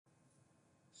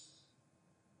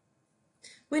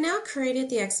We now created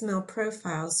the XML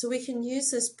profile so we can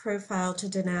use this profile to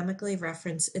dynamically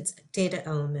reference its data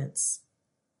elements.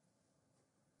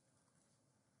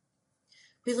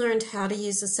 We learned how to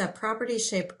use the set property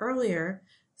shape earlier,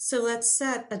 so let's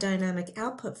set a dynamic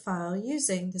output file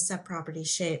using the set property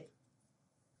shape.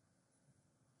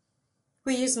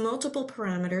 We use multiple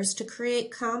parameters to create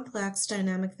complex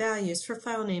dynamic values for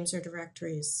file names or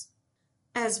directories.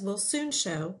 As we'll soon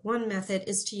show, one method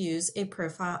is to use a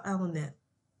profile element.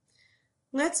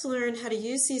 Let's learn how to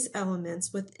use these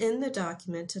elements within the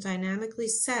document to dynamically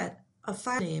set a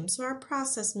file name so our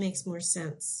process makes more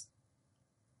sense.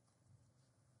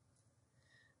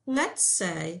 Let's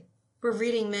say we're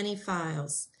reading many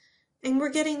files and we're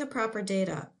getting the proper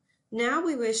data. Now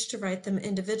we wish to write them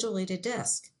individually to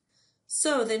disk.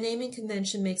 So the naming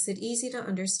convention makes it easy to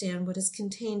understand what is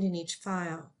contained in each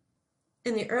file.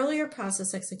 In the earlier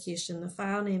process execution, the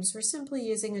file names were simply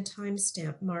using a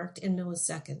timestamp marked in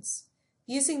milliseconds.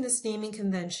 Using this naming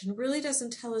convention really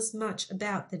doesn't tell us much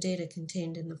about the data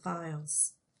contained in the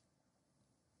files.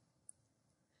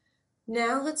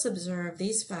 Now let's observe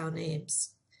these file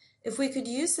names. If we could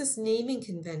use this naming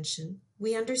convention,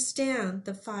 we understand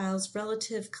the file's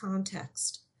relative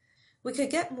context. We could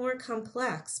get more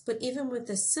complex, but even with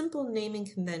this simple naming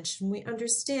convention, we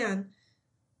understand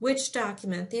which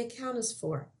document the account is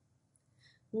for.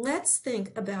 Let's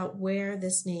think about where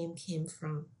this name came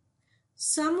from.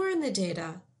 Somewhere in the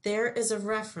data, there is a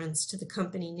reference to the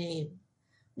company name.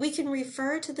 We can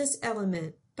refer to this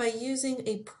element by using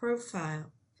a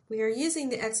profile. We are using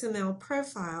the XML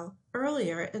profile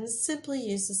earlier and simply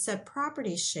use the set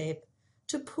property shape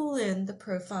to pull in the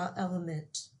profile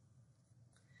element.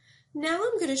 Now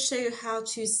I'm going to show you how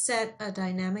to set a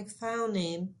dynamic file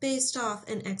name based off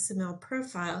an XML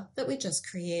profile that we just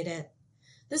created.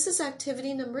 This is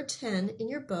activity number 10 in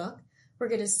your book. We're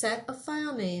going to set a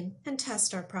file name and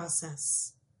test our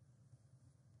process.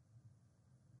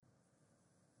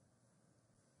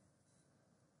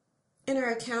 In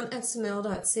our account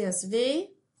xml.csv,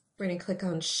 we're going to click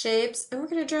on Shapes, and we're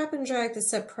going to drop and drag the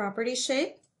set property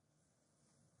shape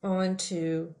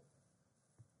onto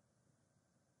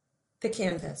the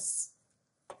canvas.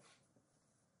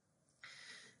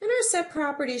 In our set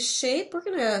property shape, we're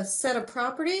going to set a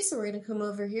property, so we're going to come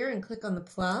over here and click on the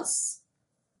plus.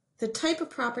 The type of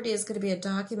property is going to be a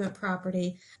document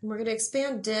property, and we're going to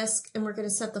expand disk, and we're going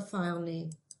to set the file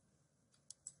name.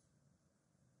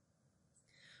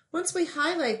 Once we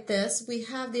highlight this, we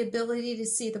have the ability to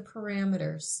see the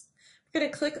parameters. We're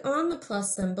going to click on the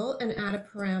plus symbol and add a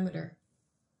parameter.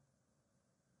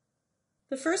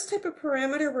 The first type of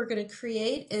parameter we're going to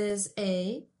create is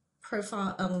a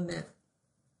profile element.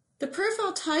 The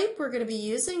profile type we're going to be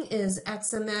using is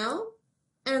XML,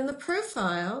 and the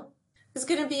profile is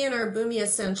going to be in our Boomi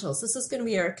Essentials. This is going to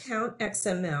be our account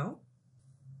XML.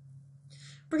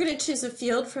 We're going to choose a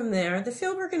field from there. The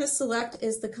field we're going to select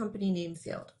is the company name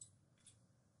field.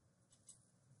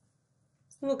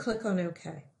 We'll click on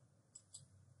OK.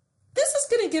 This is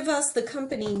going to give us the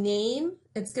company name.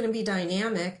 It's going to be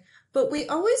dynamic, but we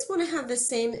always want to have the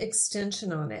same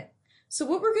extension on it. So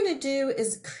what we're going to do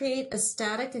is create a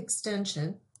static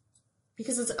extension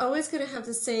because it's always going to have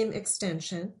the same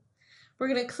extension. We're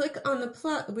going to click on the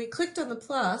plus. We clicked on the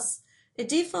plus. It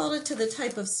defaulted to the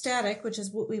type of static, which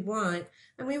is what we want,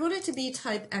 and we want it to be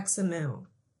type XML.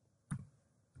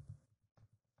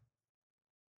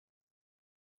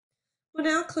 We'll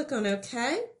now click on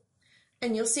OK,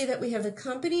 and you'll see that we have the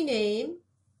company name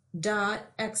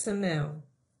 .xml.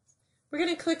 We're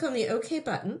going to click on the OK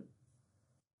button.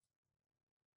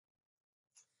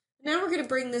 Now we're going to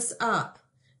bring this up.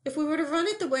 If we were to run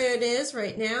it the way it is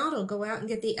right now, it'll go out and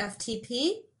get the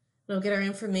FTP, it'll get our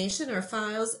information, our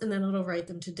files, and then it'll write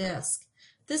them to disk.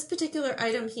 This particular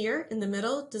item here in the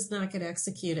middle does not get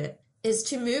executed. Is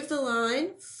to move the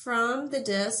line from the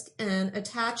disk and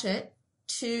attach it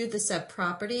to the set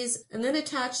properties, and then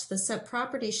attach the set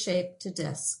property shape to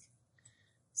disk.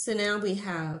 So now we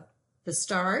have the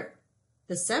start,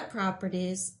 the set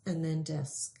properties, and then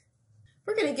disk.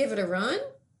 We're going to give it a run.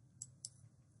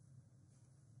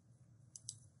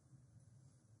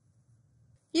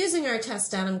 Using our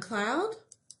test datum cloud,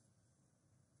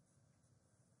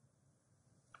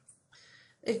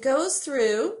 it goes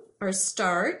through our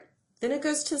start, then it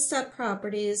goes to set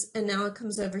properties, and now it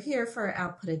comes over here for our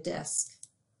outputted disk.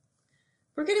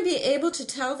 We're going to be able to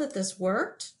tell that this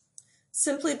worked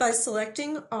simply by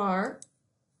selecting our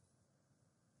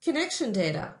connection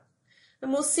data.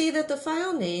 And we'll see that the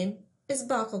file name is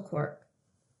Bachelcorp.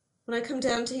 When I come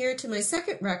down to here to my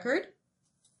second record,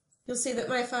 you'll see that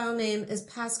my file name is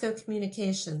Pasco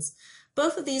Communications.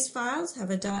 Both of these files have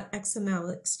a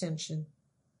 .xml extension.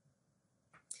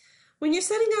 When you're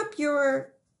setting up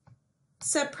your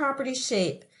set property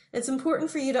shape, it's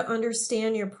important for you to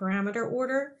understand your parameter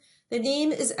order. The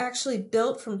name is actually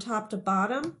built from top to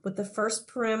bottom with the first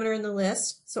parameter in the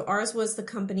list. So ours was the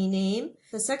company name.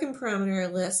 The second parameter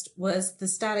in the list was the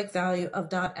static value of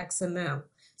 .xml.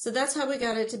 So that's how we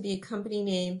got it to be company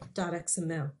name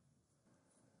 .xml.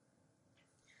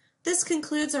 This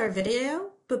concludes our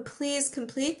video, but please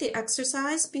complete the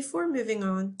exercise before moving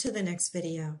on to the next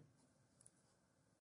video.